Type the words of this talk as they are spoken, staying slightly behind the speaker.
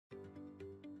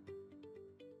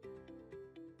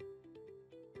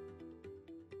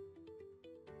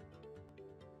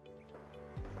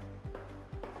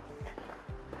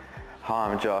Hi,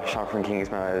 I'm Josh. I'm from Kings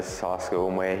Meadows High School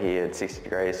and we're here at 60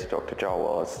 Degrees to Dr. Joel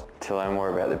Wallace to learn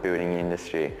more about the building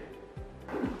industry.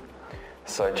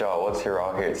 So Joel, what's your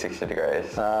role here at 60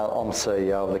 Degrees? I'm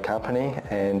CEO of the company,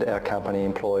 and our company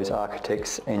employs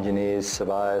architects, engineers,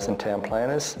 surveyors and town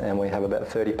planners, and we have about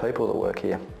 30 people that work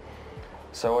here.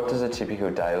 So what does a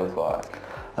typical day look like?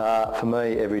 For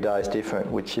me, every day is different,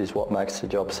 which is what makes the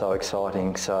job so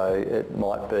exciting. So it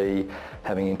might be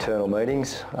having internal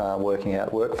meetings, working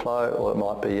out workflow, or it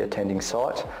might be attending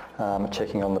site,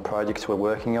 checking on the projects we're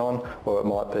working on, or it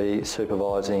might be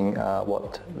supervising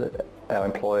what our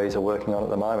employees are working on at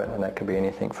the moment, and that could be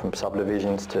anything from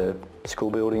subdivisions to school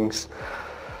buildings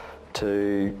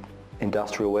to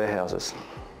industrial warehouses.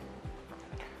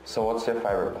 So what's your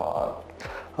favourite part?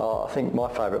 I think my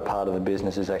favourite part of the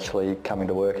business is actually coming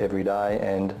to work every day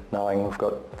and knowing we've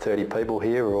got 30 people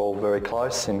here who are all very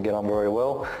close and get on very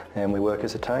well, and we work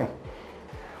as a team.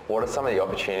 What are some of the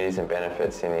opportunities and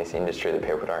benefits in this industry that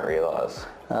people don't realise?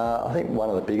 I think one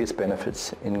of the biggest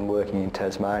benefits in working in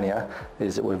Tasmania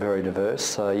is that we're very diverse,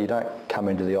 so you don't come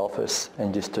into the office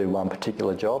and just do one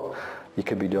particular job. You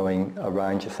could be doing a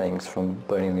range of things, from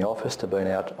being in the office to being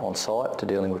out on site to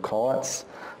dealing with clients,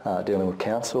 dealing with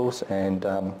councils, and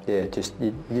you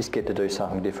just get to do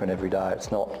something different every day. It's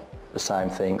not the same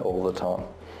thing all the time.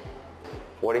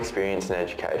 What experience and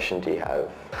education do you have?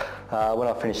 When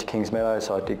I finished at Kings Meadows,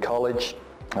 I did college.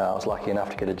 I was lucky enough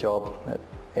to get a job at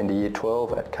end of year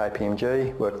 12 at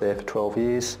KPMG, worked there for 12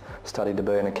 years, studied to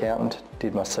be an accountant,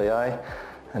 did my CA,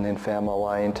 and then found my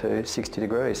way into 60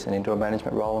 Degrees and into a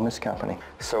management role in this company.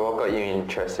 So what got you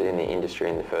interested in the industry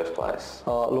in the first place?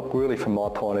 Look, really from my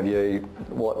point of view,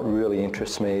 what really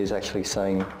interests me is actually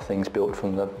seeing things built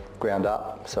from the ground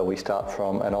up. So we start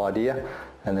from an idea,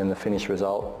 and then the finished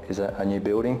result is a new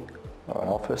building, or an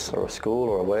office, or a school,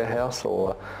 or a warehouse,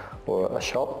 or a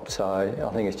shop. So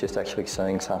I think it's just actually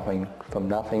seeing something from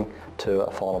nothing to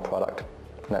a final product,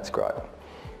 and that's great.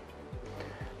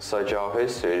 So Joel,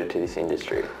 who's suited to this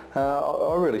industry?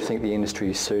 I really think the industry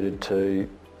is suited to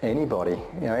anybody.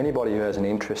 Anybody who has an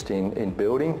interest in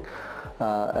building.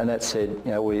 And that said,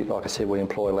 like I said, we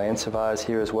employ land surveyors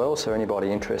here as well. So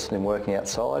anybody interested in working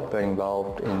outside, being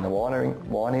involved in the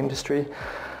wine industry,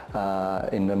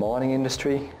 in the mining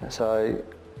industry. So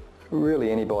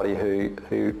really anybody who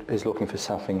is looking for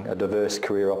something, a diverse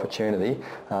career opportunity,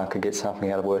 could get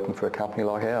something out of working for a company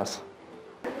like ours.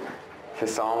 For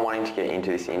someone wanting to get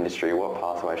into this industry, what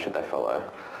pathway should they follow?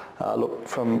 Look,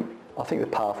 I think the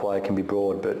pathway can be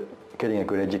broad, but getting a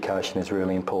good education is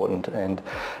really important, and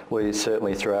we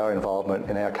certainly, through our involvement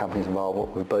and our company's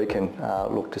involvement with Beacon,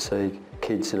 look to see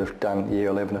kids that have done year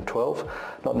 11 and 12,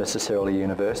 not necessarily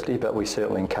university, but we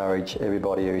certainly encourage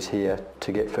everybody who's here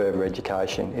to get further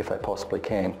education if they possibly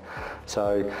can.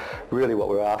 So really what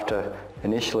we're after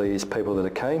initially is people that are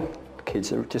keen,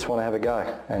 kids that just want to have a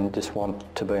go and just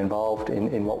want to be involved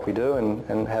in what we do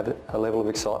and have a level of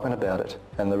excitement about it,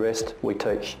 and the rest we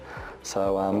teach.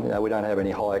 So we don't have any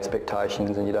high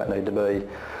expectations, and you don't need to be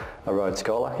a Rhodes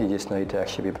Scholar. You just need to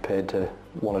actually be prepared to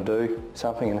want to do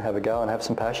something and have a go and have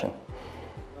some passion.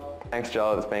 Thanks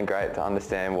Joel, it's been great to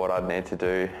understand what I'd need to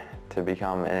do to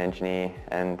become an engineer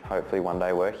and hopefully one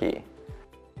day work here.